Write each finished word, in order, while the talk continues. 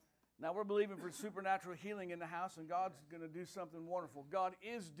Now we're believing for supernatural healing in the house, and God's going to do something wonderful. God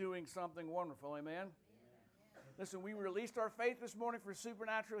is doing something wonderful, amen? Listen, we released our faith this morning for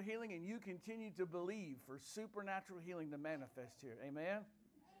supernatural healing, and you continue to believe for supernatural healing to manifest here, amen?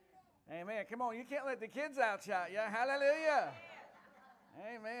 Amen. Come on, you can't let the kids outshout you. Hallelujah.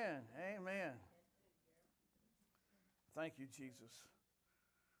 Amen. Amen. Thank you, Jesus.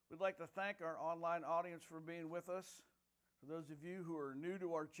 We'd like to thank our online audience for being with us. For those of you who are new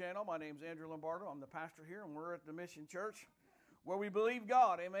to our channel, my name is Andrew Lombardo. I'm the pastor here, and we're at the Mission Church where we believe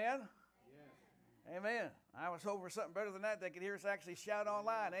God. Amen? Yes. Amen. I was hoping for something better than that. They could hear us actually shout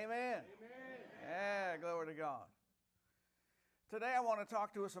online. Amen. Amen. Yeah, glory to God. Today I want to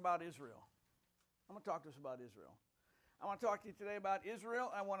talk to us about Israel. I'm going to talk to us about Israel. I want to talk to you today about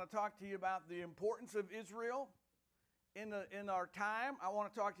Israel. I want to talk to you about the importance of Israel in our time. I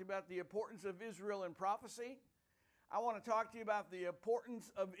want to talk to you about the importance of Israel in prophecy. I want to talk to you about the importance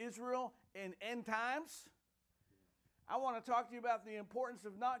of Israel in end times. I want to talk to you about the importance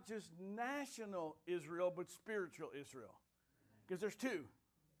of not just national Israel, but spiritual Israel. Because there's two,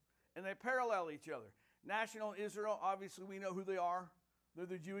 and they parallel each other. National Israel, obviously we know who they are. They're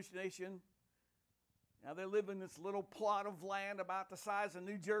the Jewish nation. Now they live in this little plot of land about the size of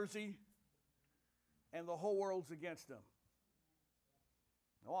New Jersey, and the whole world's against them.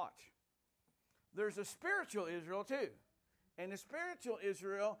 Now watch. There's a spiritual Israel too. And the spiritual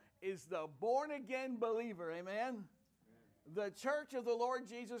Israel is the born-again believer, amen? The church of the Lord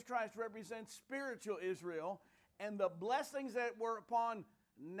Jesus Christ represents spiritual Israel, and the blessings that were upon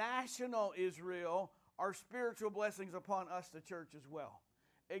national Israel are spiritual blessings upon us, the church, as well.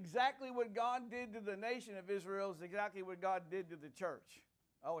 Exactly what God did to the nation of Israel is exactly what God did to the church.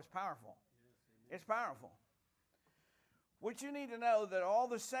 Oh, it's powerful. Yes, it's powerful. What you need to know that all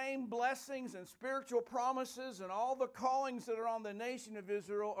the same blessings and spiritual promises and all the callings that are on the nation of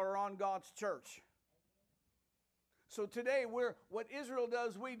Israel are on God's church. So today, what Israel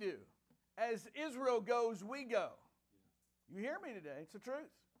does, we do. As Israel goes, we go. You hear me today? It's the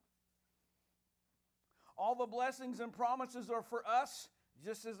truth. All the blessings and promises are for us,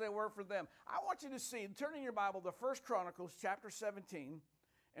 just as they were for them. I want you to see, turn in your Bible to 1 Chronicles chapter 17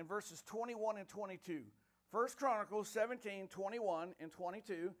 and verses 21 and 22. 1 Chronicles 17, 21 and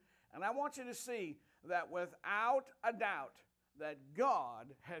 22. And I want you to see that without a doubt that God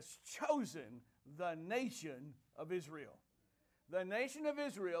has chosen the nation of Israel. The nation of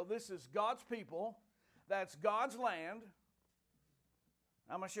Israel, this is God's people. That's God's land.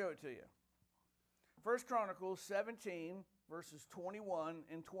 I'm going to show it to you. 1 Chronicles 17, verses 21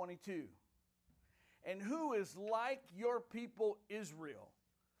 and 22. And who is like your people Israel?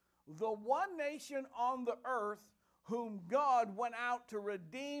 The one nation on the earth whom God went out to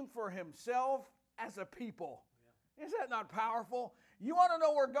redeem for himself as a people. Yeah. Is that not powerful? You want to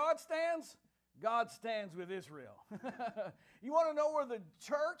know where God stands? God stands with Israel. You want to know where the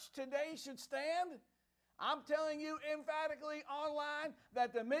church today should stand? I'm telling you emphatically online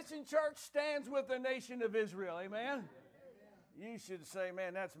that the Mission Church stands with the nation of Israel. Amen? You should say,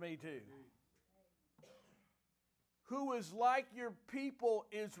 man, that's me too. Who is like your people,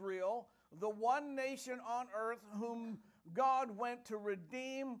 Israel, the one nation on earth whom God went to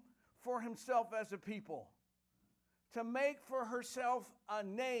redeem for himself as a people, to make for herself a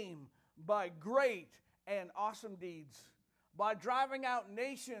name by great and awesome deeds, by driving out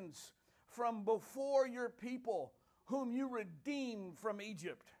nations from before your people, whom you redeemed from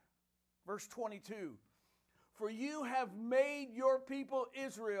Egypt. Verse 22. For you have made your people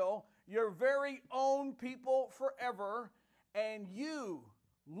Israel your very own people forever, and you,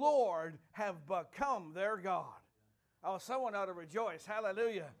 Lord, have become their God. Oh, someone ought to rejoice.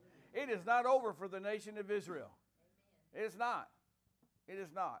 Hallelujah. It is not over for the nation of Israel. It is not. It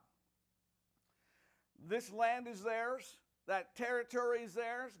is not. This land is theirs. That territory is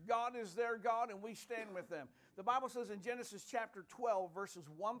theirs. God is their God, and we stand with them. The Bible says in Genesis chapter 12, verses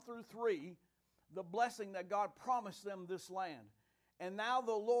 1 through 3, the blessing that God promised them this land. And now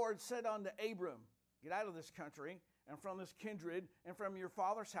the Lord said unto Abram, get out of this country and from this kindred and from your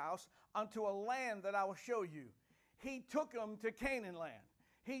father's house unto a land that I will show you. He took them to Canaan land.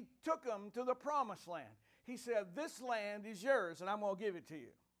 He took them to the promised land. He said, this land is yours and I'm going to give it to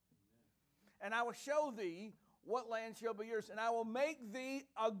you. Amen. And I will show thee what land shall be yours, and I will make thee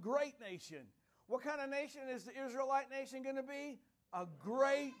a great nation. What kind of nation is the Israelite nation going to be? A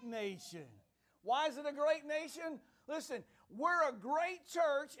great nation. Why is it a great nation? Listen, we're a great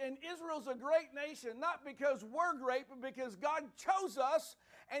church and Israel's a great nation, not because we're great, but because God chose us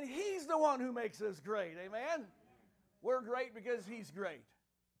and He's the one who makes us great. Amen? We're great because He's great.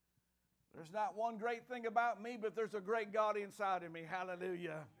 There's not one great thing about me, but there's a great God inside of me.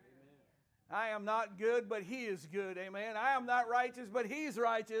 Hallelujah. Amen. I am not good, but He is good. Amen. I am not righteous, but He's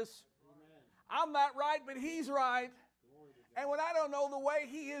righteous. Amen. I'm not right, but He's right. And when I don't know the way,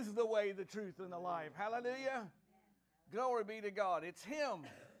 He is the way, the truth, and the life. Hallelujah. Glory be to God. It's Him.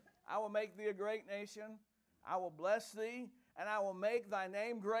 I will make thee a great nation. I will bless thee, and I will make thy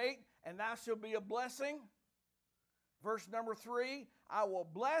name great, and thou shalt be a blessing. Verse number 3, I will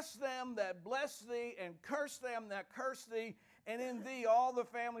bless them that bless thee, and curse them that curse thee, and in thee all the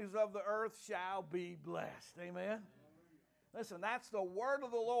families of the earth shall be blessed. Amen? Listen, that's the word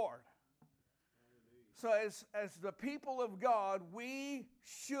of the Lord. So as the people of God, we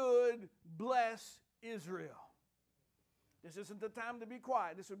should bless Israel. This isn't the time to be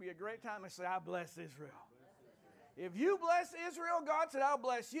quiet. This would be a great time to say, I bless Israel. If you bless Israel, God said, I'll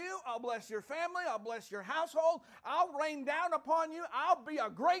bless you. I'll bless your family. I'll bless your household. I'll rain down upon you. I'll be a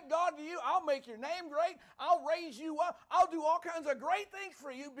great God to you. I'll make your name great. I'll raise you up. I'll do all kinds of great things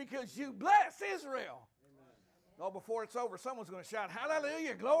for you because you bless Israel. Amen. Oh, before it's over, someone's going to shout,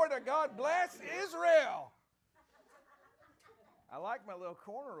 hallelujah, glory to God, bless Israel. I like my little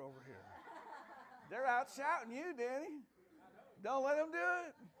corner over here. They're out shouting you, Danny. Don't let them do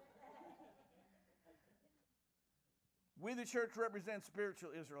it. We, the church, represent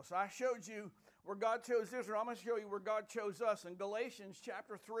spiritual Israel. So I showed you where God chose Israel. I'm going to show you where God chose us. In Galatians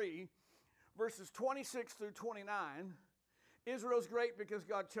chapter 3, verses 26 through 29, Israel's great because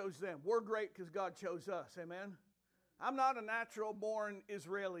God chose them. We're great because God chose us. Amen? I'm not a natural-born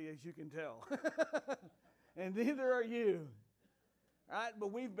Israeli, as you can tell. And neither are you. All right?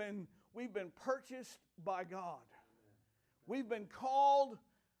 But we've been purchased by God. We've been called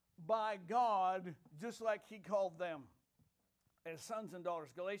by God just like He called them as sons and daughters.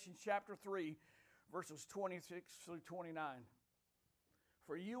 Galatians chapter 3, verses 26 through 29.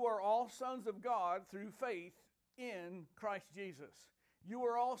 For you are all sons of God through faith in Christ Jesus. You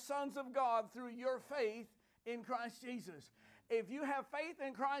are all sons of God through your faith in Christ Jesus. If you have faith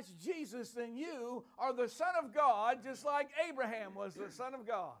in Christ Jesus, then you are the son of God, just like Abraham was the son of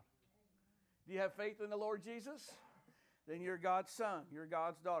God. Do you have faith in the Lord Jesus? Then you're God's son. You're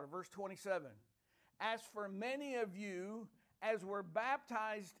God's daughter. Verse 27. As for many of you, as were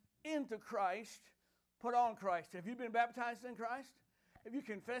baptized into Christ, put on Christ. Have you been baptized in Christ? Have you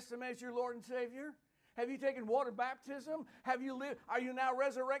confessed Him as your Lord and Savior? Have you taken water baptism? Are you now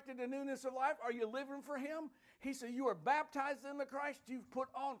resurrected to newness of life? Are you living for Him? He said, you are baptized in the Christ. You've put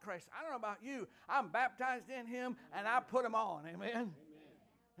on Christ. I don't know about you. I'm baptized in Him, and I put Him on. Amen?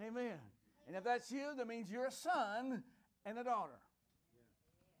 Amen. Amen. And if that's you, that means you're a son and a daughter.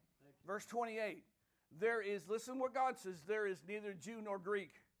 Yeah. Verse 28. Listen what God says, there is neither Jew nor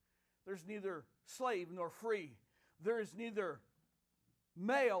Greek. There's neither slave nor free. There is neither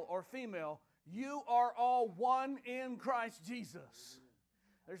male or female. You are all one in Christ Jesus.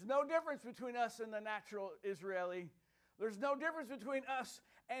 There's no difference between us and the natural Israeli. There's no difference between us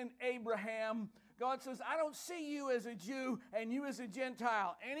and Abraham. God says, I don't see you as a Jew and you as a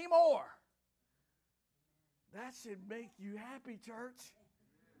Gentile anymore. That should make you happy, church.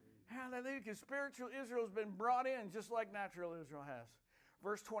 Hallelujah, because spiritual Israel has been brought in just like natural Israel has.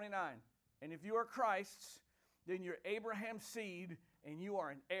 Verse 29, and if you are Christ's, then you're Abraham's seed, and you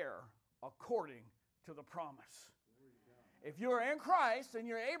are an heir according to the promise. If you are in Christ, then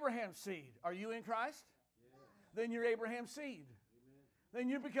you're Abraham's seed. Are you in Christ? Yes. Then you're Abraham's seed. Amen. Then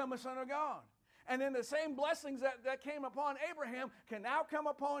you become a son of God. And then the same blessings that came upon Abraham can now come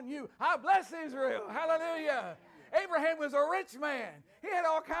upon you. I bless Israel. Hallelujah. Abraham was a rich man. He had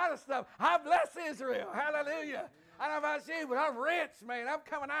all kinds of stuff. I bless Israel. Hallelujah. I don't know about you, but I'm rich, man. I'm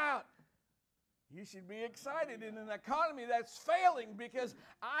coming out. You should be excited in an economy that's failing because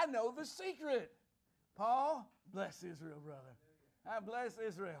I know the secret. Paul, bless Israel, brother. I bless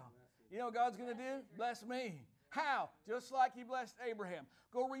Israel. You know what God's going to do? Bless me. How? Just like He blessed Abraham.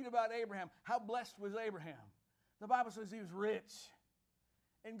 Go read about Abraham. How blessed was Abraham? The Bible says he was rich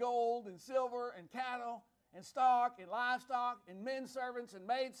in gold and silver and cattle and stock and livestock and men servants and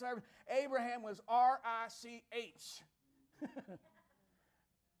maid servants. Abraham was R-I-C-H.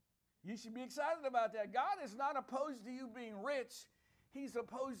 You should be excited about that. God is not opposed to you being rich. He's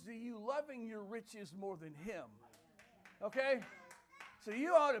opposed to you loving your riches more than Him. Okay? So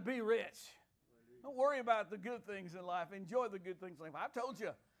you ought to be rich. Don't worry about the good things in life. Enjoy the good things in life. I've told you,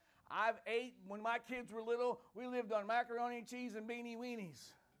 when my kids were little, we lived on macaroni and cheese and beanie weenies.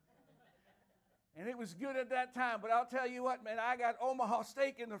 And it was good at that time. But I'll tell you what, man, I got Omaha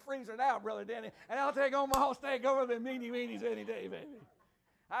steak in the freezer now, Brother Danny. And I'll take Omaha steak over the beanie weenies any day, baby.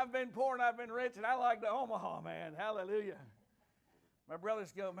 I've been poor and I've been rich, and I like the Omaha, man. Hallelujah. My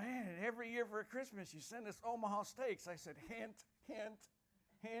brothers go, man, every year for Christmas you send us Omaha steaks. I said, hint, hint,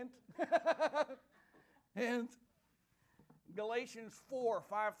 Hint. Hint. Galatians 4,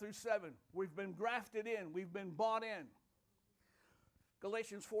 5 through 7. We've been grafted in. We've been bought in.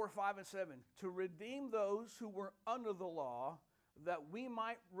 Galatians 4, 5 and 7. To redeem those who were under the law, that we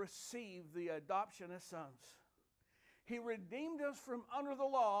might receive the adoption as sons. He redeemed us from under the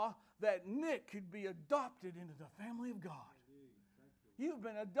law that Nick could be adopted into the family of God. You've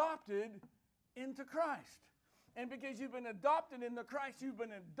been adopted into Christ. And because you've been adopted into Christ, you've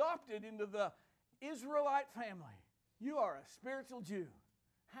been adopted into the Israelite family. You are a spiritual Jew.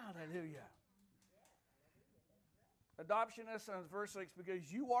 Hallelujah. Adoption as sons, verse 6,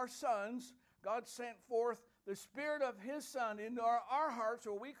 because you are sons, God sent forth the Spirit of His Son into our hearts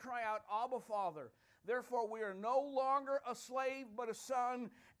where we cry out, Abba, Father. Therefore, we are no longer a slave, but a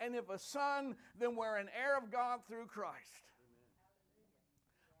son. And if a son, then we're an heir of God through Christ.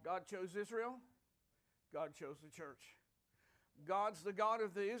 God chose Israel. God chose the church. God's the God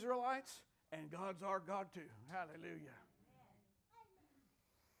of the Israelites, and God's our God too. Hallelujah.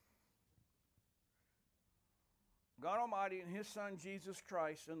 God Almighty and His Son, Jesus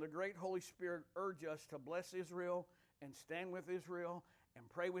Christ, and the great Holy Spirit urge us to bless Israel and stand with Israel and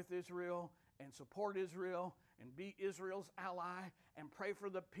pray with Israel and support Israel and be Israel's ally and pray for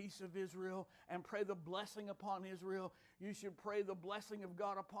the peace of Israel and pray the blessing upon Israel. You should pray the blessing of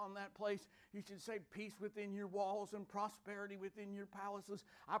God upon that place. You should say peace within your walls and prosperity within your palaces.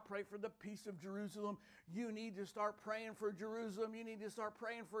 I pray for the peace of Jerusalem. You need to start praying for Jerusalem. You need to start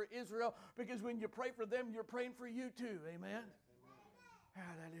praying for Israel, because when you pray for them, you're praying for you too. Amen?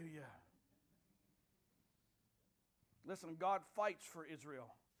 Hallelujah. Listen, God fights for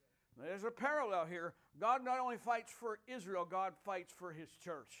Israel. There's a parallel here. God not only fights for Israel, God fights for His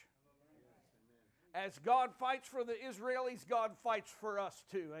church. As God fights for the Israelis, God fights for us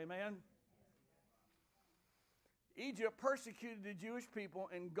too. Amen? Egypt persecuted the Jewish people,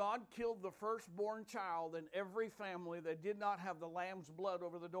 and God killed the firstborn child in every family that did not have the lamb's blood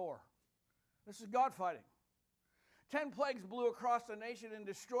over the door. This is God fighting. 10 plagues blew across the nation and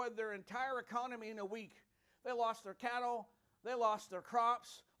destroyed their entire economy in a week. They lost their cattle. They lost their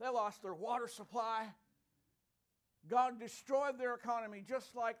crops. They lost their water supply. God destroyed their economy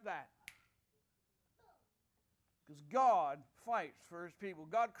just like that. Because God fights for His people.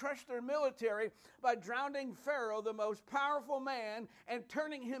 God crushed their military by drowning Pharaoh, the most powerful man, and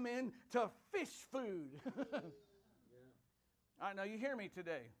turning him into fish food. I know you hear me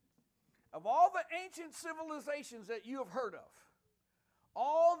today. Of all the ancient civilizations that you have heard of,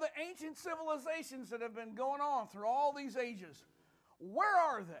 all the ancient civilizations that have been going on through all these ages, where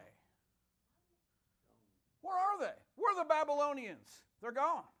are they? Where are they? Where are the Babylonians? They're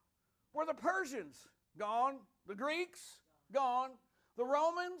gone. Where are the Persians? Gone. The Greeks? Gone. The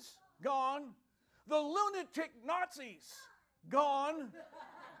Romans? Gone. The lunatic Nazis? Gone.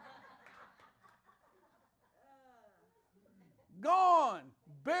 Gone.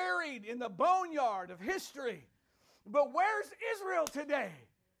 Buried in the boneyard of history. But where's Israel today?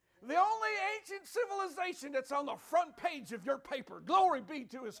 The only ancient civilization that's on the front page of your paper. Glory be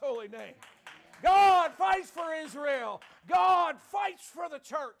to His holy name. God fights for Israel. God fights for the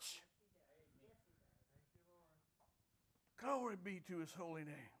church. Glory be to His holy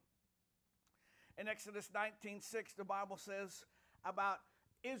name. In Exodus 19:6, the Bible says about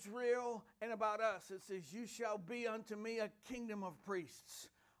Israel and about us, it says, you shall be unto me a kingdom of priests,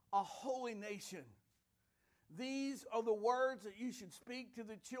 a holy nation. These are the words that you should speak to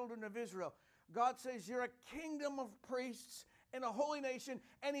the children of Israel. God says you're a kingdom of priests and a holy nation.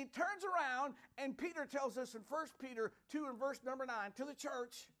 And He turns around, and Peter tells us in 1 Peter 2 and verse number 9 to the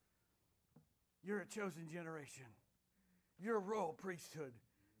church, you're a chosen generation. You're a royal priesthood.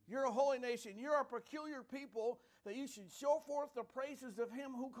 You're a holy nation. You're a peculiar people that you should show forth the praises of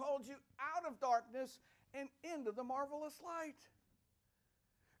Him who called you out of darkness and into the marvelous light.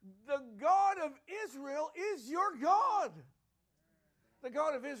 The God of Israel is your God. The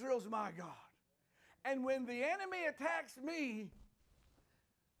God of Israel is my God. And when the enemy attacks me,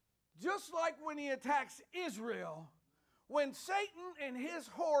 just like when he attacks Israel, when Satan and his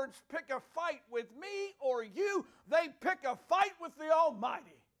hordes pick a fight with me or you, they pick a fight with the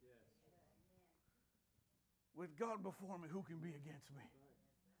Almighty. With God before me, who can be against me?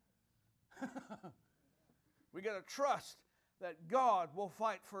 We got to trust that God will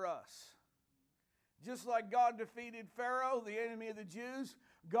fight for us. Just like God defeated Pharaoh, the enemy of the Jews,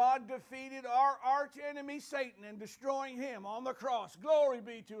 God defeated our arch enemy Satan and destroying him on the cross. Glory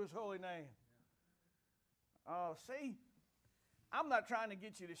be to His holy name. Oh, see, I'm not trying to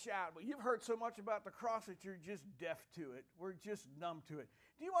get you to shout, but you've heard so much about the cross that you're just deaf to it. We're just numb to it.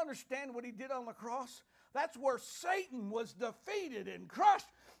 Do you understand what He did on the cross? That's where Satan was defeated and crushed.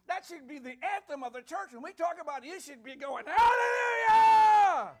 That should be the anthem of the church. When we talk about it, you should be going,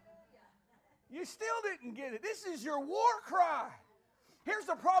 hallelujah! You still didn't get it. This is your war cry. Here's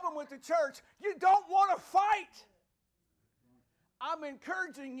the problem with the church. You don't want to fight. I'm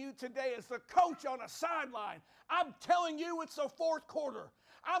encouraging you today as the coach on a sideline. I'm telling you it's the fourth quarter.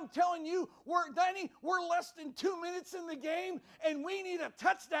 I'm telling you, we're less than 2 minutes in the game, and we need a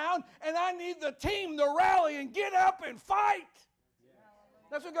touchdown, and I need the team to rally and get up and fight.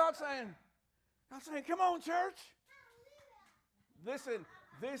 That's what God's saying. God's saying, come on, church. Listen,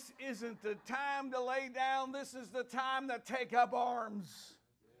 this isn't the time to lay down. This is the time to take up arms.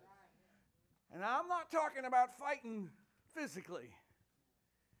 And I'm not talking about fighting physically.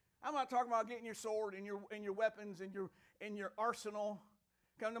 I'm not talking about getting your sword and your weapons and your arsenal.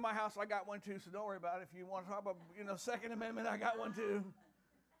 Come to my house, I got one too, so don't worry about it. If you want to talk about, Second Amendment, I got one too.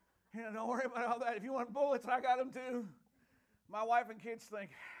 Don't worry about all that. If you want bullets, I got them too. My wife and kids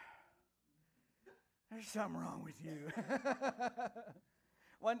think, there's something wrong with you.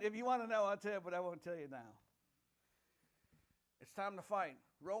 If you want to know, I'll tell you, but I won't tell you now. It's time to fight.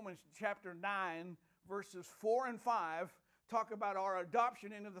 Romans chapter 9, verses 4 and 5 talk about our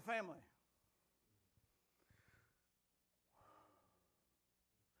adoption into the family.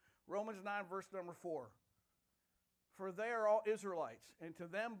 Romans 9, verse number 4. For they are all Israelites, and to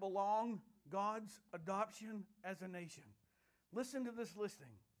them belong God's adoption as a nation. Listen to this listing.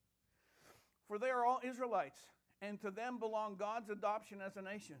 For they are all Israelites, and to them belong God's adoption as a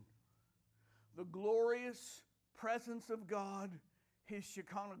nation. The glorious presence of God, His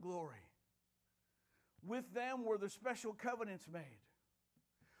Shekinah glory. With them were the special covenants made.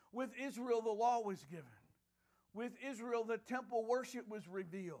 With Israel, the law was given. With Israel, the temple worship was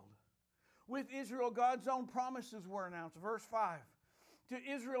revealed. With Israel, God's own promises were announced. Verse 5. To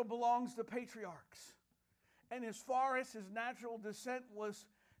Israel belongs the patriarchs. And as far as his natural descent was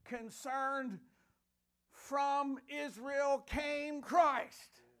concerned, from Israel came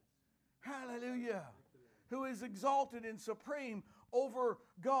Christ. Hallelujah. Who is exalted and supreme over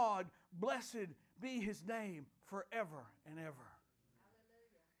God. Blessed be his name forever and ever.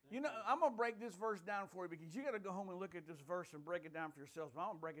 I'm going to break this verse down for you because you got to go home and look at this verse and break it down for yourselves. But I'm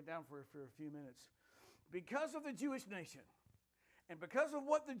going to break it down for you for a few minutes. Because of the Jewish nation and because of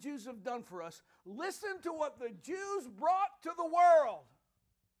what the Jews have done for us, listen to what the Jews brought to the world.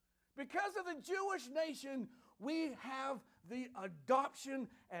 Because of the Jewish nation, we have the adoption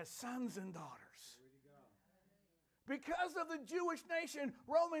as sons and daughters. Because of the Jewish nation,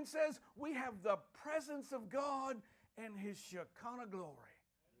 Romans says we have the presence of God and his Shekinah glory.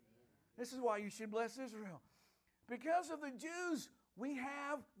 This is why you should bless Israel. Because of the Jews, we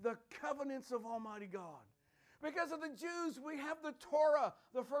have the covenants of Almighty God. Because of the Jews, we have the Torah,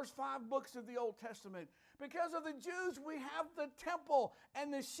 the first 5 books of the Old Testament. Because of the Jews, we have the temple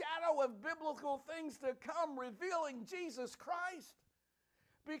and the shadow of biblical things to come, revealing Jesus Christ.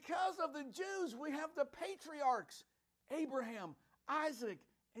 Because of the Jews, we have the patriarchs, Abraham, Isaac,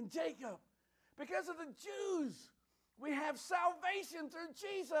 and Jacob. Because of the Jews, we have salvation through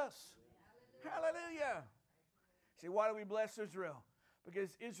Jesus. Hallelujah. See, why do we bless Israel?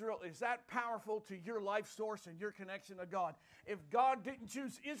 Because Israel is that powerful to your life source and your connection to God. If God didn't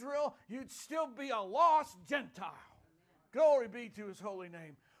choose Israel, you'd still be a lost Gentile. Glory be to his holy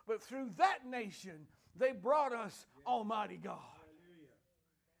name. But through that nation, they brought us Almighty God.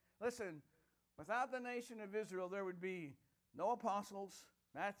 Listen, without the nation of Israel, there would be no apostles,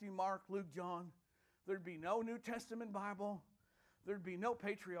 Matthew, Mark, Luke, John. There'd be no New Testament Bible. There'd be no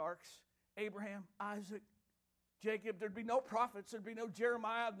patriarchs, Abraham, Isaac, Jacob. There'd be no prophets. There'd be no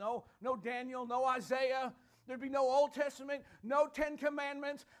Jeremiah, no Daniel, no Isaiah. There'd be no Old Testament, no 10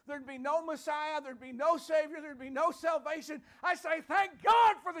 Commandments. There'd be no Messiah. There'd be no Savior. There'd be no salvation. I say, thank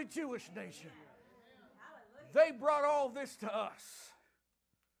God for the Jewish nation. They brought all this to us.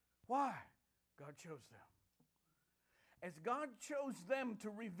 Why? God chose them. As God chose them to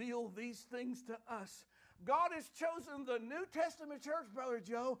reveal these things to us, God has chosen the New Testament church, Brother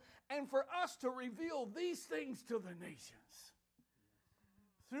Joe, and for us to reveal these things to the nations.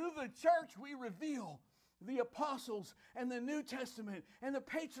 Through the church, we reveal the apostles and the New Testament and the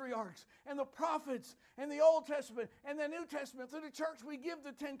patriarchs and the prophets and the Old Testament and the New Testament. Through the church, we give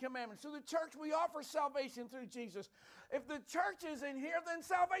the 10 Commandments. Through the church, we offer salvation through Jesus. If the church is in here, then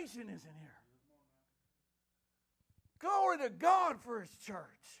salvation is in here. Glory to God for his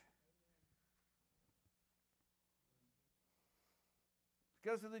church.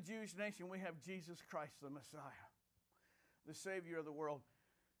 Because of the Jewish nation, we have Jesus Christ, the Messiah, the Savior of the world.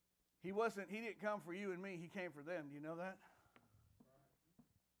 He didn't come for you and me. He came for them. Do you know that?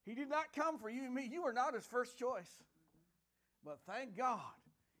 He did not come for you and me. You were not his first choice. But thank God,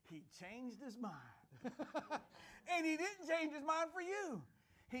 he changed his mind. And he didn't change his mind for you.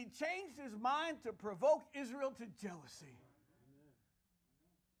 He changed his mind to provoke Israel to jealousy.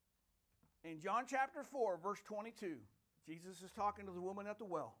 In John chapter 4, verse 22, Jesus is talking to the woman at the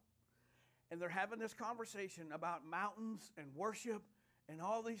well. And they're having this conversation about mountains and worship and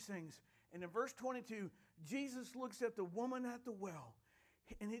all these things. And in verse 22, Jesus looks at the woman at the well.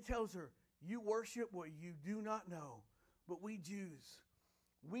 And he tells her, you worship what you do not know. But we Jews,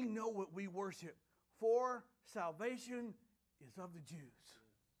 we know what we worship. For salvation is of the Jews.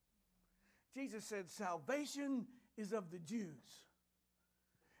 Jesus said, salvation is of the Jews.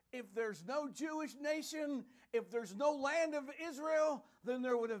 If there's no Jewish nation, if there's no land of Israel, then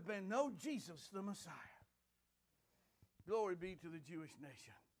there would have been no Jesus the Messiah. Glory be to the Jewish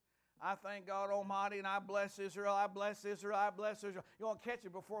nation. I thank God Almighty, and I bless Israel, I bless Israel, I bless Israel. You're going to catch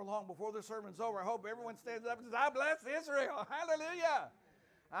it before long, before the sermon's over. I hope everyone stands up and says, I bless Israel. Hallelujah.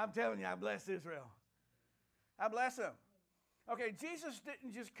 I'm telling you, I bless Israel. I bless them. Okay, Jesus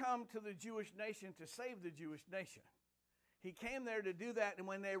didn't just come to the Jewish nation to save the Jewish nation. He came there to do that, and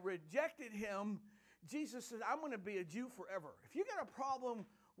when they rejected him, Jesus said, I'm going to be a Jew forever. If you got a problem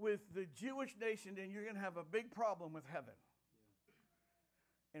with the Jewish nation, then you're going to have a big problem with heaven.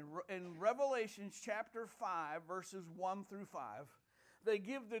 In Revelation chapter 5, verses 1 through 5, they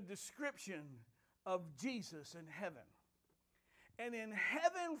give the description of Jesus in heaven. And in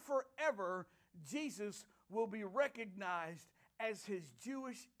heaven forever, Jesus will be recognized as his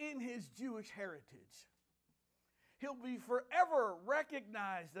Jewish heritage. He'll be forever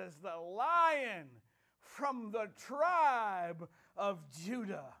recognized as the Lion from the tribe of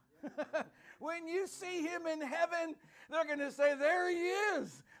Judah. When you see him in heaven, they're going to say, there he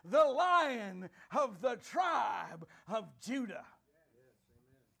is, the Lion of the tribe of Judah.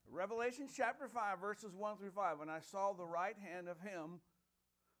 Yes, Revelation chapter 5, verses 1 through 5. And I saw the right hand of him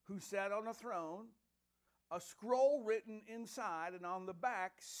who sat on a throne, a scroll written inside and on the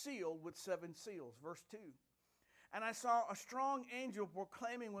back sealed with 7 seals. Verse 2. And I saw a strong angel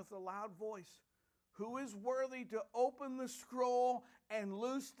proclaiming with a loud voice, who is worthy to open the scroll and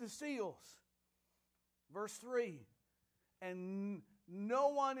loose the seals? Verse 3. And no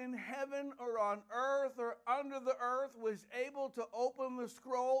one in heaven or on earth or under the earth was able to open the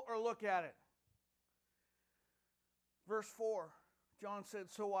scroll or look at it. Verse 4. John said,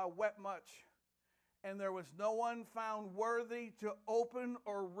 so I wept much, and there was no one found worthy to open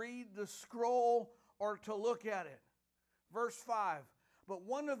or read the scroll or to look at it. Verse 5, but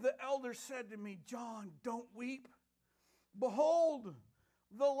one of the elders said to me, John, don't weep. Behold,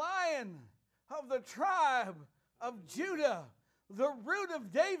 the Lion of the tribe of Judah, the root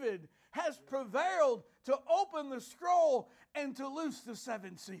of David, has prevailed to open the scroll and to loose the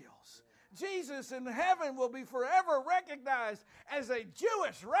 7 seals. Jesus in heaven will be forever recognized as a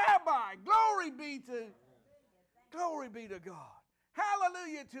Jewish rabbi. Glory be to God.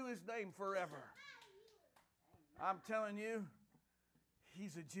 Hallelujah to his name forever. I'm telling you,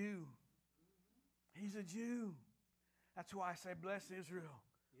 he's a Jew. He's a Jew. That's why I say bless Israel.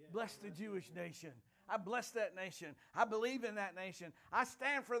 Bless the Jewish nation. I bless that nation. I believe in that nation. I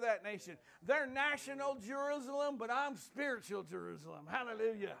stand for that nation. They're national Jerusalem, but I'm spiritual Jerusalem.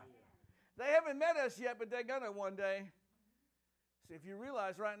 Hallelujah. They haven't met us yet, but they're going to one day. See, if you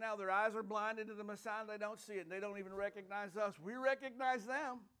realize right now their eyes are blinded to the Messiah, they don't see it, and they don't even recognize us. We recognize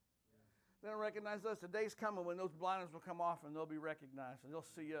them. They don't recognize us. The day's coming when those blinders will come off and they'll be recognized and they'll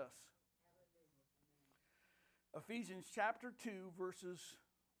see us. Ephesians chapter 2, verse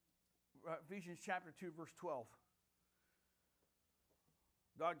 12.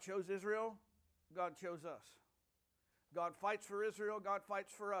 God chose Israel. God chose us. God fights for Israel. God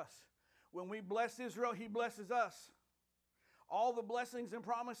fights for us. When we bless Israel, he blesses us. All the blessings and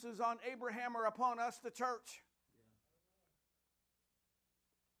promises on Abraham are upon us, the church.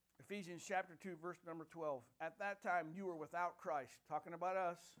 Ephesians chapter 2, verse number 12. At that time you were without Christ, talking about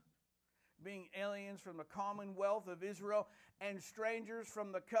us, being aliens from the commonwealth of Israel and strangers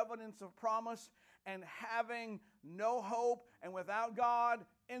from the covenants of promise, and having no hope and without God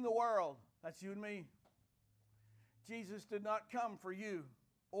in the world. That's you and me. Jesus did not come for you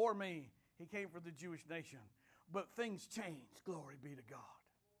or me. He came for the Jewish nation. But things changed. Glory be to God.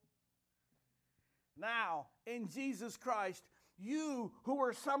 Now, in Jesus Christ, you who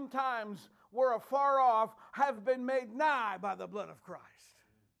were afar off have been made nigh by the blood of Christ.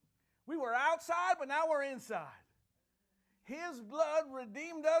 We were outside, but now we're inside. His blood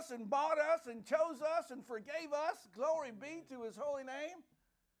redeemed us and bought us and chose us and forgave us. Glory be to his holy name.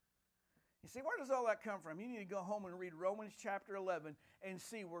 You see, where does all that come from? You need to go home and read Romans chapter 11 and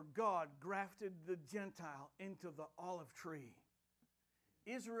see where God grafted the Gentile into the olive tree.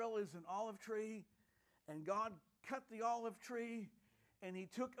 Israel is an olive tree, and God cut the olive tree, and He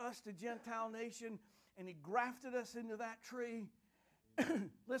took us, the Gentile nation, and He grafted us into that tree.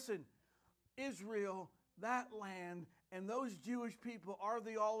 Listen, Israel, that land, and those Jewish people are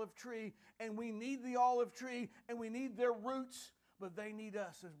the olive tree, and we need the olive tree, and we need their roots, but they need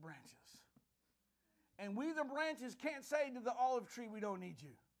us as branches. And we, the branches, can't say to the olive tree, we don't need you.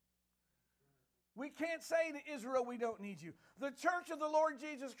 We can't say to Israel, we don't need you. The church of the Lord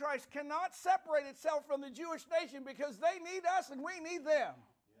Jesus Christ cannot separate itself from the Jewish nation because they need us and we need them.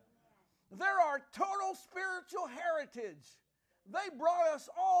 They're our total spiritual heritage. They brought us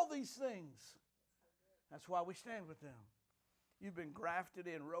all these things. That's why we stand with them. You've been grafted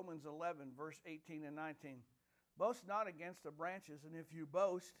in. Romans 11, verse 18 and 19. Boast not against the branches, and if you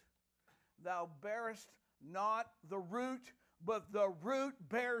boast, thou bearest not the root, but the root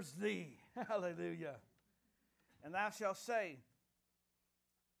bears thee. Hallelujah. And thou shalt say,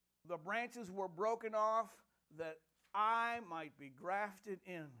 the branches were broken off that I might be grafted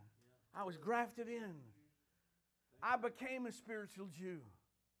in. I was grafted in. I became a spiritual Jew.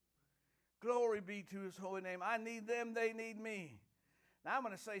 Glory be to His holy name. I need them, they need me. Now I'm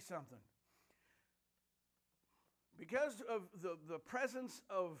going to say something. Because of the presence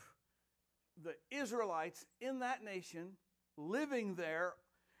of the Israelites in that nation, living there,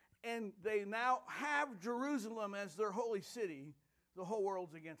 and they now have Jerusalem as their holy city, the whole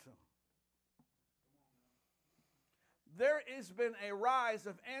world's against them. There has been a rise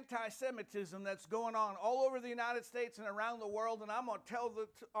of anti-Semitism that's going on all over the United States and around the world, and I'm going to tell it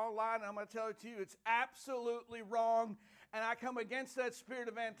online, and I'm going to tell it to you, it's absolutely wrong, and I come against that spirit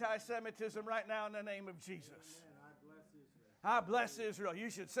of anti-Semitism right now in the name of Jesus. I bless Israel.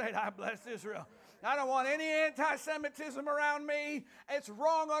 You should say it, I bless Israel. I don't want any anti-Semitism around me. It's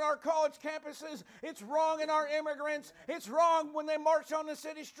wrong on our college campuses. It's wrong in our immigrants. It's wrong when they march on the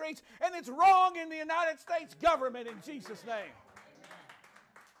city streets. And it's wrong in the United States government in Jesus' name.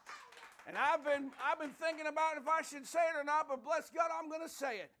 And I've been thinking about if I should say it or not, but bless God, I'm going to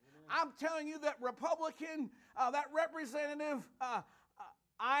say it. I'm telling you that Republican, that representative,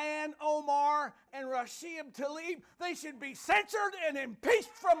 Ayan Omar and Rashid Tlaib, they should be censored and impeached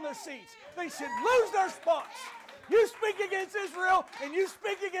from their seats. They should lose their spots. You speak against Israel and you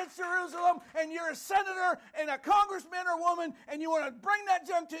speak against Jerusalem and you're a senator and a congressman or woman and you want to bring that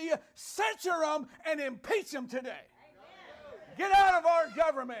junk to you, censor them and impeach them today. Get out of our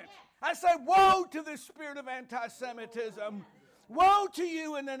government. I say woe to the spirit of anti-Semitism. Woe to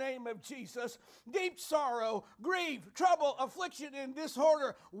you in the name of Jesus. Deep sorrow, grief, trouble, affliction, and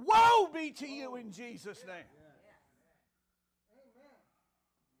disorder. Woe be to you in Jesus' name.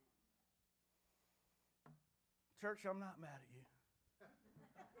 Church, I'm not mad at you.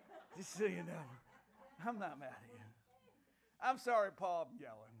 Just so you know, I'm not mad at you. I'm sorry, Paul, I'm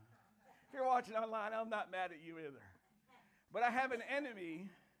yelling. If you're watching online, I'm not mad at you either. But I have an enemy,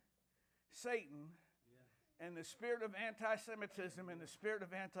 Satan, and the spirit of anti-Semitism and the spirit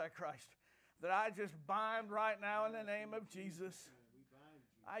of Antichrist that I just bind right now in the name of Jesus.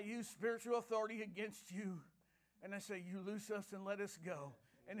 I use spiritual authority against you, and I say, you loose us and let us go.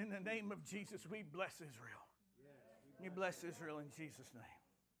 And in the name of Jesus, we bless Israel. You bless Israel in Jesus' name.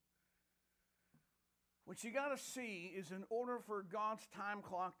 What you got to see is in order for God's time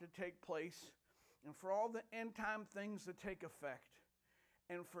clock to take place and for all the end time things to take effect,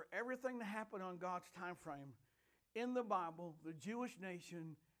 and for everything to happen on God's time frame, in the Bible, the Jewish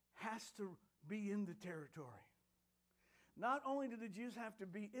nation has to be in the territory. Not only do the Jews have to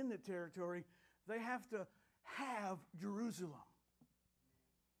be in the territory, they have to have Jerusalem.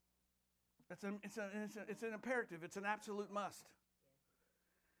 It's an imperative. It's an absolute must.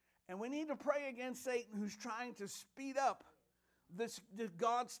 And we need to pray against Satan, who's trying to speed up this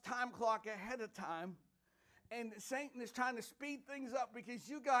God's time clock ahead of time. And Satan is trying to speed things up because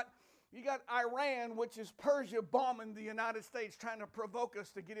you got Iran, which is Persia, bombing the United States, trying to provoke us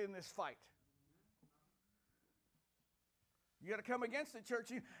to get in this fight. You got to come against the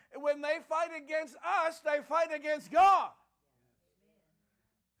church. When they fight against us, they fight against God.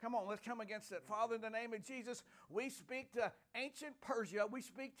 Come on, let's come against that. Father, in the name of Jesus, we speak to ancient Persia. We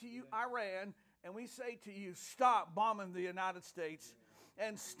speak to you, Iran, and we say to you, stop bombing the United States.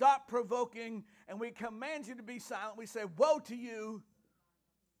 And stop provoking, and we command you to be silent. We say, woe to you,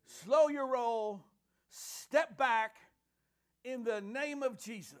 slow your roll, step back in the name of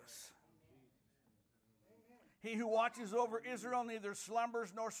Jesus. He who watches over Israel neither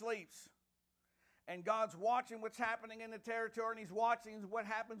slumbers nor sleeps. And God's watching what's happening in the territory, and He's watching what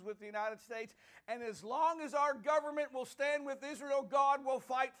happens with the United States. And as long as our government will stand with Israel, God will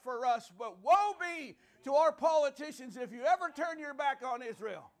fight for us. But woe be to our politicians if you ever turn your back on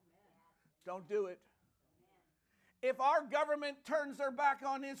Israel. Don't do it. If our government turns their back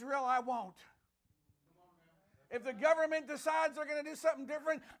on Israel, I won't. If the government decides they're going to do something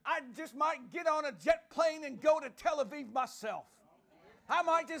different, I just might get on a jet plane and go to Tel Aviv myself. I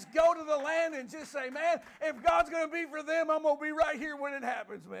might just go to the land and just say, man, if God's going to be for them, I'm going to be right here when it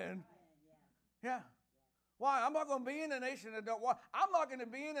happens, man. Yeah. Why? I'm not going to be in a nation that don't want. I'm not going to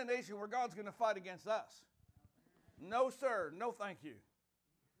be in a nation where God's going to fight against us. No, sir. No, thank you.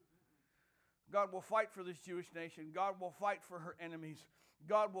 God will fight for this Jewish nation. God will fight for her enemies.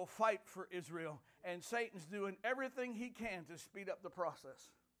 God will fight for Israel. And Satan's doing everything he can to speed up the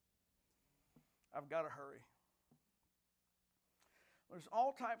process. I've got to hurry. There's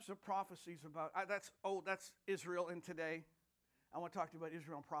all types of prophecies about, that's Israel in today. I want to talk to you about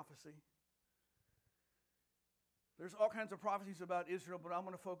Israel and prophecy. There's all kinds of prophecies about Israel, but I'm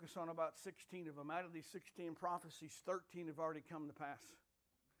going to focus on about 16 of them. Out of these 16 prophecies, 13 have already come to pass.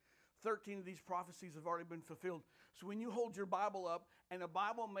 13 of these prophecies have already been fulfilled. So when you hold your Bible up and the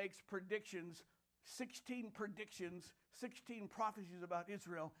Bible makes predictions, 16 predictions, 16 prophecies about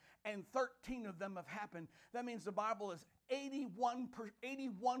Israel, and 13 of them have happened, that means the Bible is 81%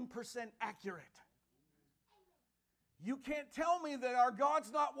 accurate. You can't tell me that our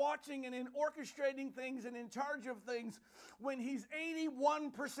God's not watching and in orchestrating things and in charge of things when He's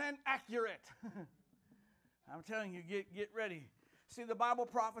 81% accurate. I'm telling you, get ready. See, the Bible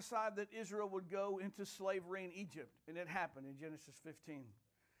prophesied that Israel would go into slavery in Egypt, and it happened in Genesis 15.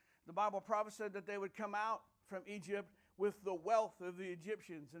 The Bible prophesied that they would come out from Egypt with the wealth of the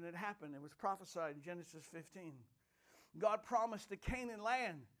Egyptians, and it happened. It was prophesied in Genesis 15. God promised the Canaan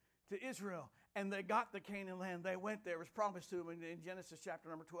land to Israel, and they got the Canaan land. They went there. It was promised to them in Genesis chapter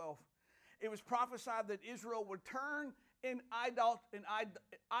number 12. It was prophesied that Israel would turn in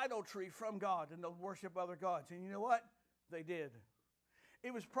idolatry from God, and they'll worship other gods. And you know what? They did.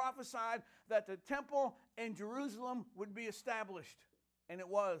 It was prophesied that the temple in Jerusalem would be established, and it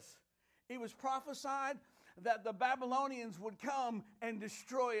was. It was prophesied that the Babylonians would come and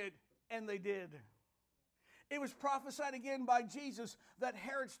destroy it, and they did. It was prophesied again by Jesus that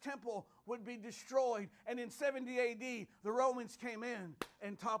Herod's temple would be destroyed, and in 70 AD, the Romans came in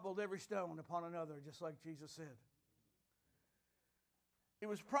and toppled every stone upon another, just like Jesus said. It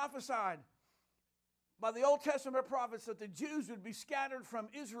was prophesied by the Old Testament prophets that the Jews would be scattered from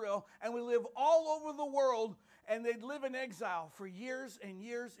Israel and would live all over the world, and they'd live in exile for years and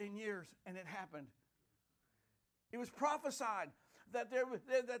years and years, and it happened. It was prophesied that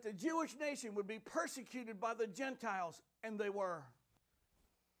the Jewish nation would be persecuted by the Gentiles, and they were.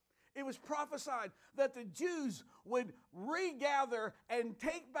 It was prophesied that the Jews would regather and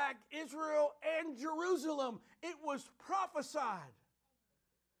take back Israel and Jerusalem. It was prophesied.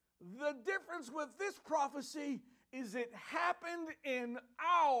 The difference with this prophecy is it happened in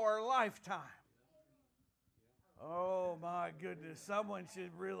our lifetime. Oh my goodness, someone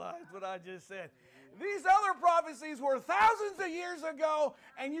should realize what I just said. These other prophecies were thousands of years ago,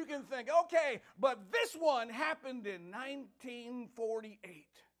 and you can think, okay, but this one happened in 1948.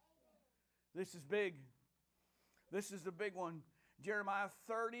 This is big. This is the big one. Jeremiah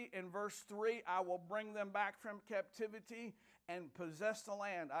 30 and verse 3, I will bring them back from captivity and possess the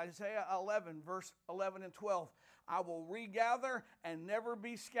land. Isaiah 11, verse 11 and 12, I will regather and never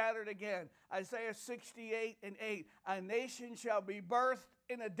be scattered again. Isaiah 68 and 8, a nation shall be birthed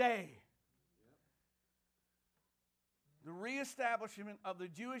in a day. The reestablishment of the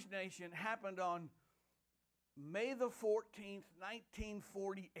Jewish nation happened on May the 14th,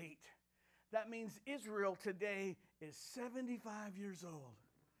 1948. That means Israel today is 75 years old.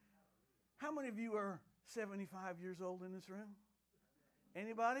 How many of you are 75 years old in this room?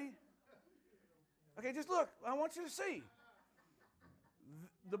 Anybody? Okay, just look. I want you to see.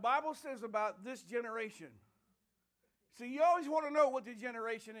 The Bible says about this generation. See, you always want to know what the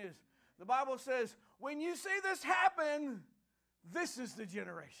generation is. The Bible says, when you see this happen, this is the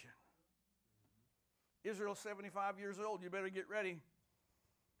generation. Israel's 75 years old. You better get ready.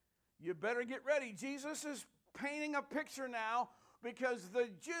 You better get ready. Jesus is painting a picture now because the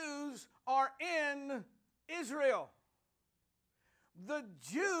Jews are in Israel. The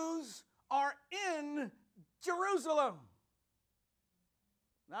Jews are in Jerusalem.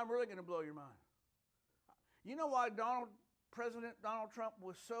 Now I'm really going to blow your mind. You know why President Donald Trump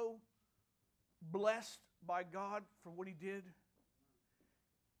was so blessed by God for what he did?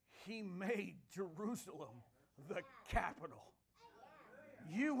 He made Jerusalem the capital.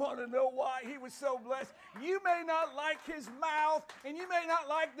 You want to know why he was so blessed? You may not like his mouth, and you may not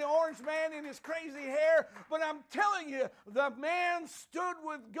like the orange man in his crazy hair, but I'm telling you, the man stood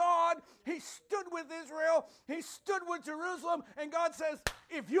with God. He stood with Israel. He stood with Jerusalem, and God says,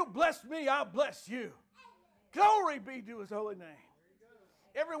 if you bless me, I'll bless you. Glory be to his holy name.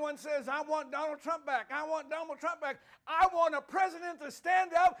 Everyone says, I want Donald Trump back. I want Donald Trump back. I want a president to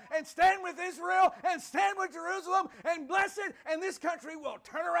stand up and stand with Israel and stand with Jerusalem and bless it, and this country will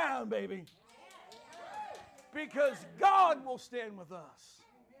turn around, baby. Because God will stand with us.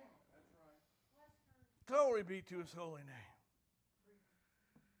 Glory be to his holy name.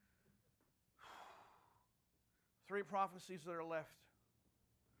 3 prophecies that are left.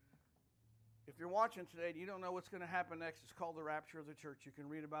 If you're watching today and you don't know what's going to happen next, it's called the rapture of the church. You can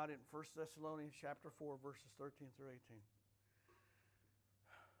read about it in 1 Thessalonians chapter 4, verses 13 through 18.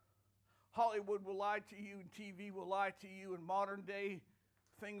 Hollywood will lie to you, and TV will lie to you, and modern day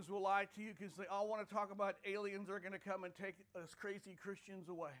things will lie to you because they all want to talk about aliens are going to come and take us crazy Christians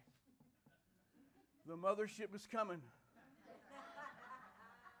away. The mothership is coming.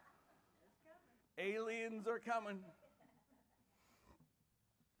 Aliens are coming.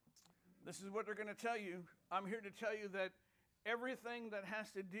 This is what they're going to tell you. I'm here to tell you that everything that has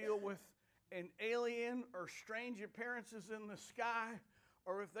to deal with an alien or strange appearances in the sky,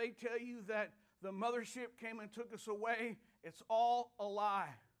 or if they tell you that the mothership came and took us away, it's all a lie.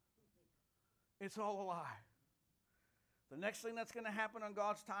 It's all a lie. The next thing that's going to happen on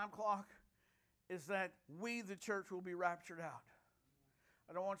God's time clock is that we, the church, will be raptured out.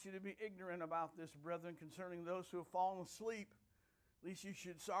 I don't want you to be ignorant about this, brethren, concerning those who have fallen asleep. Least you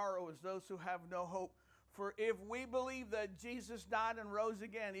should sorrow as those who have no hope. For if we believe that Jesus died and rose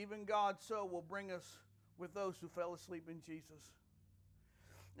again, even God so will bring us with those who fell asleep in Jesus.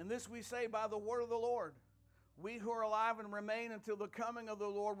 And this we say by the word of the Lord. We who are alive and remain until the coming of the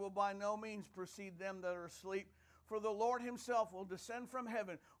Lord will by no means precede them that are asleep. For the Lord himself will descend from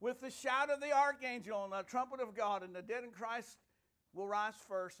heaven with the shout of the archangel and the trumpet of God, and the dead in Christ will rise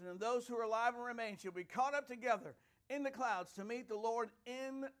first. And then those who are alive and remain shall be caught up together in the clouds to meet the Lord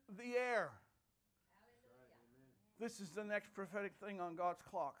in the air. Hallelujah. This is the next prophetic thing on God's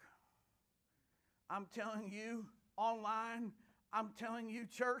clock. I'm telling you online, I'm telling you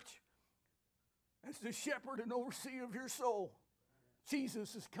church, as the shepherd and overseer of your soul,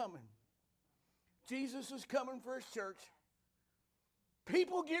 Jesus is coming. Jesus is coming for his church.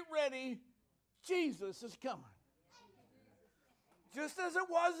 People get ready. Jesus is coming. Just as it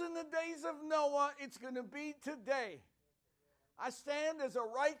was in the days of Noah, it's going to be today. I stand as a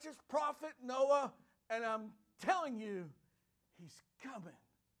righteous prophet, Noah, and I'm telling you, he's coming.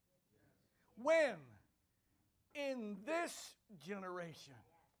 When? In this generation.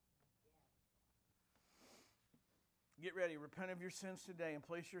 Get ready. Repent of your sins today and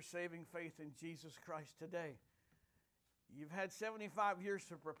place your saving faith in Jesus Christ today. You've had 75 years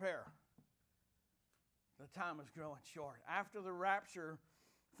to prepare. The time is growing short. After the rapture,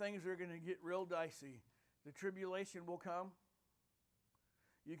 things are going to get real dicey. The tribulation will come.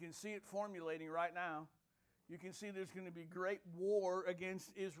 You can see it formulating right now. You can see there's going to be great war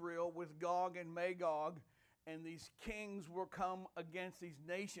against Israel with Gog and Magog. And these kings will come against these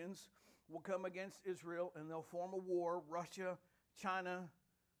nations, will come against Israel, and they'll form a war. Russia, China,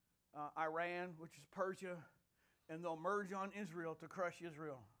 Iran, which is Persia, and they'll merge on Israel to crush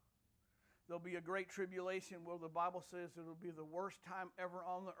Israel. There'll be a great tribulation where the Bible says it'll be the worst time ever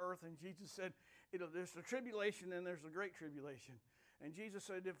on the earth. And Jesus said, there's the tribulation and there's the great tribulation. And Jesus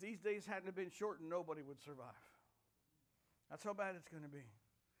said, if these days hadn't been shortened, nobody would survive. That's how bad it's going to be.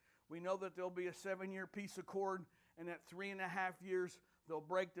 We know that there'll be a 7-year peace accord, and at 3.5 years, they'll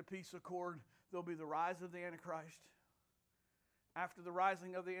break the peace accord. There'll be the rise of the Antichrist. After the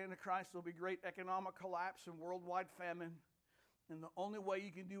rising of the Antichrist, there'll be great economic collapse and worldwide famine. And the only way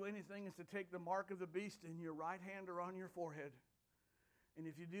you can do anything is to take the mark of the beast in your right hand or on your forehead. And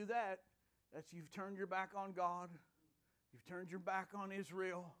if you do that, you've turned your back on God. You've turned your back on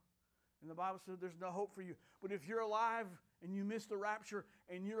Israel. And the Bible says there's no hope for you. But if you're alive and you miss the rapture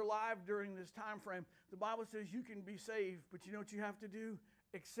and you're alive during this time frame, the Bible says you can be saved. But you know what you have to do?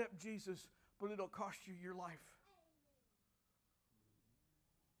 Accept Jesus, but it'll cost you your life.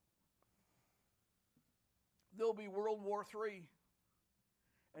 There'll be World War III.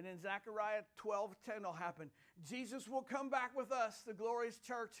 And then Zechariah 12:10 will happen. Jesus will come back with us, the glorious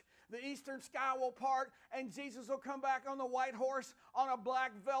church. The eastern sky will part, and Jesus will come back on the white horse on a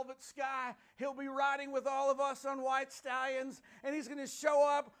black velvet sky. He'll be riding with all of us on white stallions, and he's going to show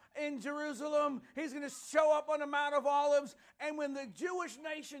up in Jerusalem. He's going to show up on the Mount of Olives, and when the Jewish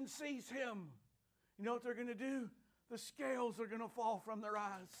nation sees him, you know what they're going to do? the scales are going to fall from their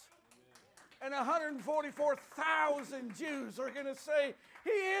eyes. And 144,000 Jews are going to say, He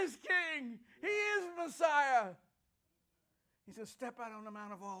is King. He is Messiah. He says, step out on the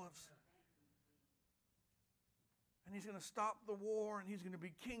Mount of Olives. And He's going to stop the war, and He's going to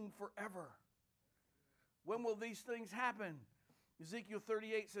be king forever. When will these things happen? Ezekiel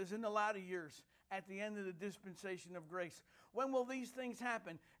 38 says, in the latter years, at the end of the dispensation of grace. When will these things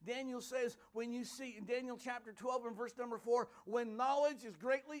happen? Daniel says, when you see, in Daniel chapter 12 and verse number 4, when knowledge is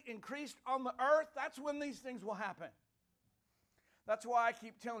greatly increased on the earth, that's when these things will happen. That's why I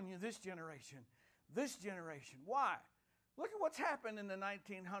keep telling you this generation. Why? Look at what's happened in the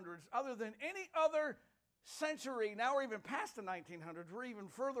 1900s. Other than any other century, now we're even past the 1900s, we're even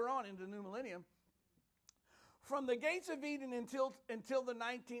further on into the new millennium. From the gates of Eden until the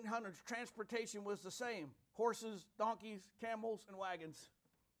 1900s, transportation was the same. Horses, donkeys, camels, and wagons.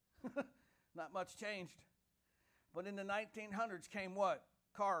 Not much changed. But in the 1900s came what?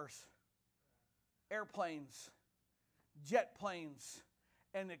 Cars, airplanes, jet planes,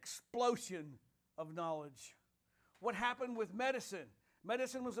 an explosion of knowledge. What happened with medicine?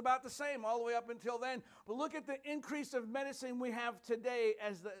 Medicine was about the same all the way up until then. But look at the increase of medicine we have today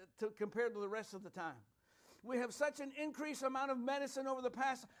compared to the rest of the time. We have such an increased amount of medicine over the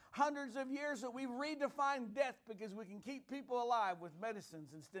past hundreds of years that we've redefined death because we can keep people alive with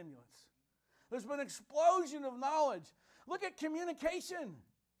medicines and stimulants. There's been an explosion of knowledge. Look at communication.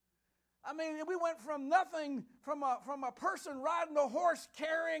 I mean, we went from nothing, from a person riding a horse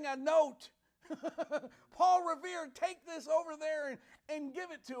carrying a note. Paul Revere, take this over there and give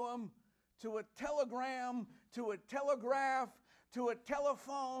it to him, to a telegram, to a telegraph, to a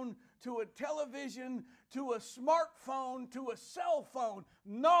telephone, to a television, to a smartphone, to a cell phone.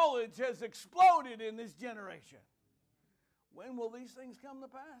 Knowledge has exploded in this generation. When will these things come to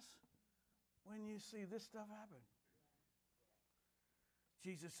pass? When you see this stuff happen.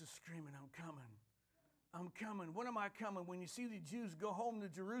 Jesus is screaming, I'm coming. I'm coming. When am I coming? When you see the Jews go home to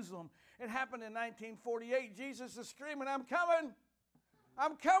Jerusalem, it happened in 1948. Jesus is screaming, I'm coming.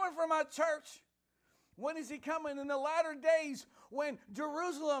 I'm coming for my church. When is He coming? In the latter days, when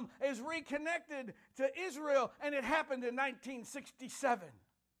Jerusalem is reconnected to Israel, and it happened in 1967.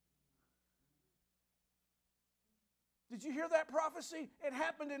 Did you hear that prophecy? It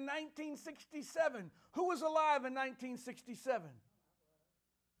happened in 1967. Who was alive in 1967?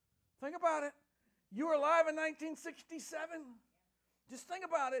 Think about it. You were alive in 1967? Just think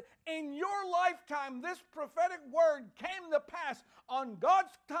about it. In your lifetime, this prophetic word came to pass on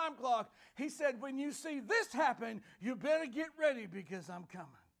God's time clock. He said, when you see this happen, you better get ready because I'm coming.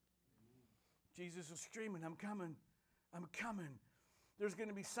 Jesus is screaming, I'm coming. I'm coming. There's going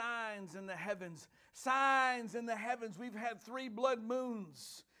to be signs in the heavens. Signs in the heavens. We've had 3 blood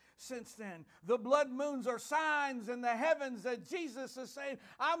moons since then. The blood moons are signs in the heavens that Jesus is saying,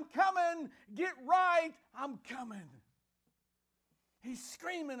 I'm coming. Get right. I'm coming. He's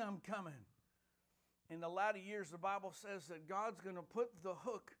screaming, I'm coming. In the latter years, the Bible says that God's going to put the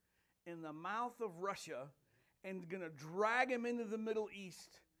hook in the mouth of Russia and going to drag him into the Middle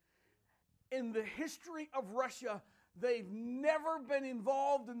East. In the history of Russia, they've never been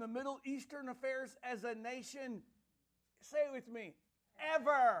involved in the Middle Eastern affairs as a nation. Say it with me.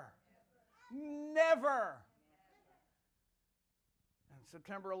 Ever. Never. On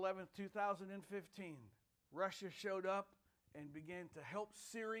September 11th, 2015, Russia showed up and began to help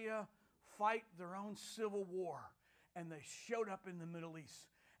Syria fight their own civil war. And they showed up in the Middle East.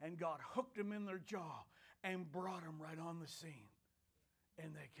 And God hooked them in their jaw and brought them right on the scene.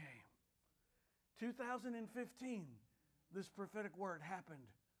 And they came. 2015, this prophetic word happened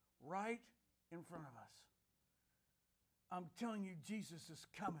right in front of us. I'm telling you, Jesus is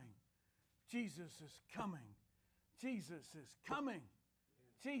coming. Jesus is coming. Jesus is coming.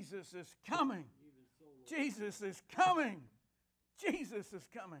 Jesus is coming. Jesus is coming. Jesus is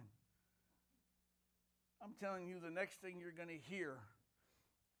coming. I'm telling you, the next thing you're going to hear,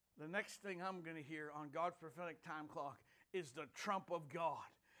 the next thing I'm going to hear on God's prophetic time clock is the trump of God.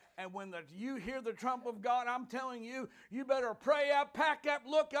 And when you hear the trump of God, I'm telling you, you better pray up, pack up,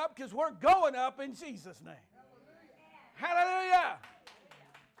 look up, because we're going up in Jesus' name. Hallelujah.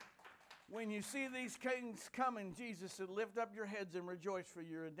 When you see these kings coming, Jesus said, lift up your heads and rejoice, for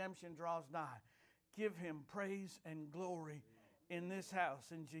your redemption draws nigh. Give Him praise and glory in this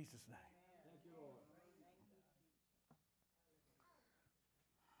house in Jesus' name. Thank you, Lord.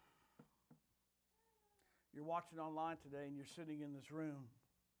 You're watching online today and you're sitting in this room.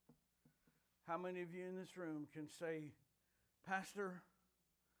 How many of you in this room can say, Pastor,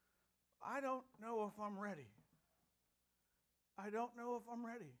 I don't know if I'm ready. I don't know if I'm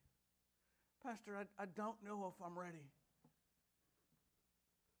ready. Pastor, I don't know if I'm ready.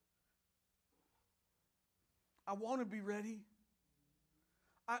 I want to be ready.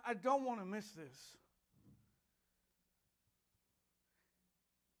 I don't want to miss this.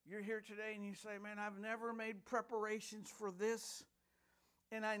 You're here today and you say, man, I've never made preparations for this,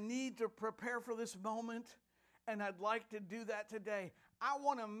 and I need to prepare for this moment, and I'd like to do that today. I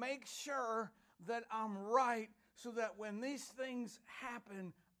want to make sure that I'm right so that when these things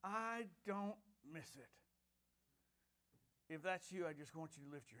happen, I don't miss it. If that's you, I just want you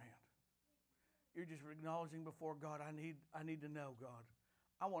to lift your hand. You're just acknowledging before God, I need to know, God.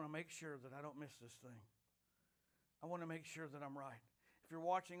 I want to make sure that I don't miss this thing. I want to make sure that I'm right. If you're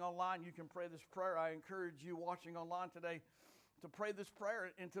watching online, you can pray this prayer. I encourage you watching online today to pray this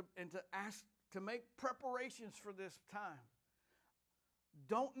prayer and to ask to make preparations for this time.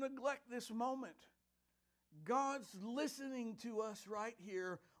 Don't neglect this moment. God's listening to us right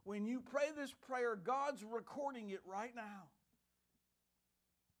here. When you pray this prayer, God's recording it right now.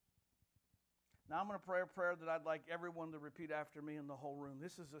 Now I'm going to pray a prayer that I'd like everyone to repeat after me in the whole room.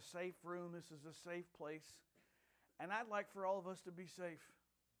 This is a safe room. This is a safe place. And I'd like for all of us to be safe.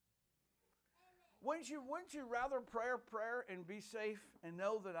 Wouldn't you rather pray a prayer and be safe and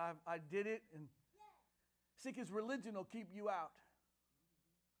know that I did it? And see, because religion will keep you out.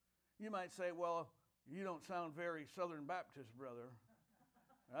 You might say, well, you don't sound very Southern Baptist, brother.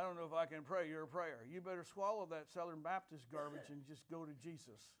 I don't know if I can pray your prayer. You better swallow that Southern Baptist garbage and just go to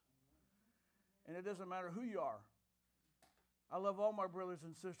Jesus. And it doesn't matter who you are. I love all my brothers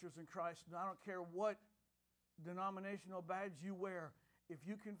and sisters in Christ, and I don't care what denominational badge you wear. If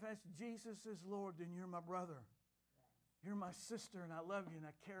you confess Jesus as Lord, then you're my brother. You're my sister, and I love you, and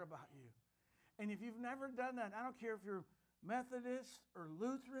I care about you. And if you've never done that, I don't care if you're Methodist or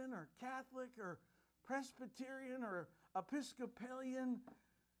Lutheran or Catholic or Presbyterian or Episcopalian,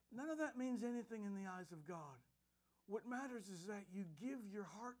 none of that means anything in the eyes of God. What matters is that you give your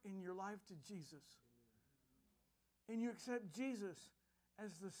heart and your life to Jesus. And you accept Jesus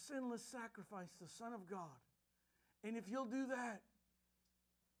as the sinless sacrifice, the Son of God. And if you'll do that,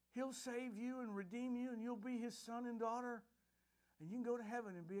 He'll save you and redeem you, and you'll be His son and daughter. And you can go to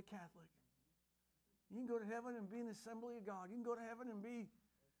heaven and be a Catholic. You can go to heaven and be an Assembly of God. You can go to heaven and be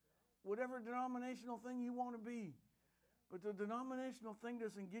whatever denominational thing you want to be. But the denominational thing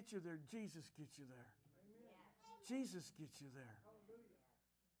doesn't get you there. Jesus gets you there. Jesus gets you there.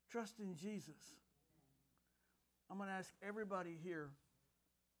 Trust in Jesus. I'm going to ask everybody here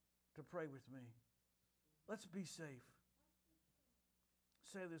to pray with me. Let's be safe.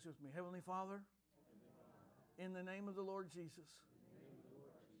 Say this with me. Heavenly Father, in the name of the Lord Jesus,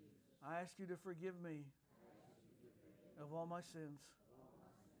 I ask you to forgive me of all my sins,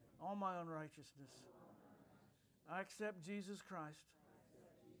 all my unrighteousness. I accept Jesus Christ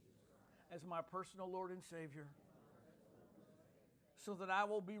as my personal Lord and Savior, so that I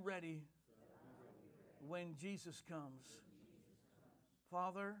will be ready when Jesus comes.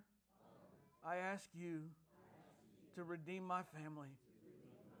 Father, I ask you to redeem my family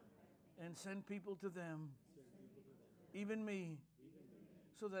and send people to them, even me,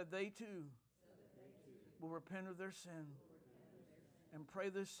 so that they too will repent of their sin and pray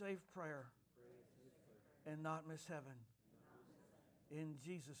this safe prayer and not miss heaven. In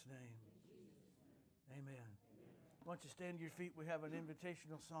Jesus' name, amen. Why don't you stand to your feet? We have an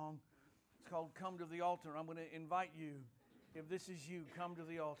invitational song. It's called Come to the Altar. I'm going to invite you, if this is you, come to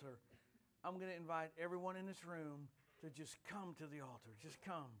the altar. I'm going to invite everyone in this room to just come to the altar. Just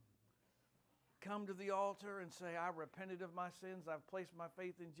come. Come to the altar and say, I repented of my sins. I've placed my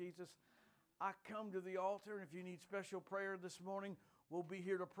faith in Jesus. I come to the altar. And if you need special prayer this morning, we'll be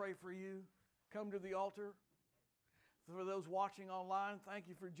here to pray for you. Come to the altar. For those watching online, thank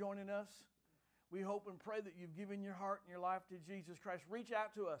you for joining us. We hope and pray that you've given your heart and your life to Jesus Christ. Reach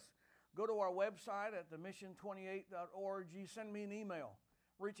out to us. Go to our website at themission28.org. Send me an email.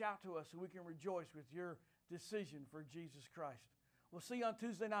 Reach out to us so we can rejoice with your decision for Jesus Christ. We'll see you on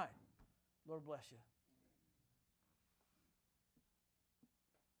Tuesday night. Lord bless you.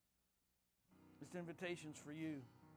 This invitation's for you.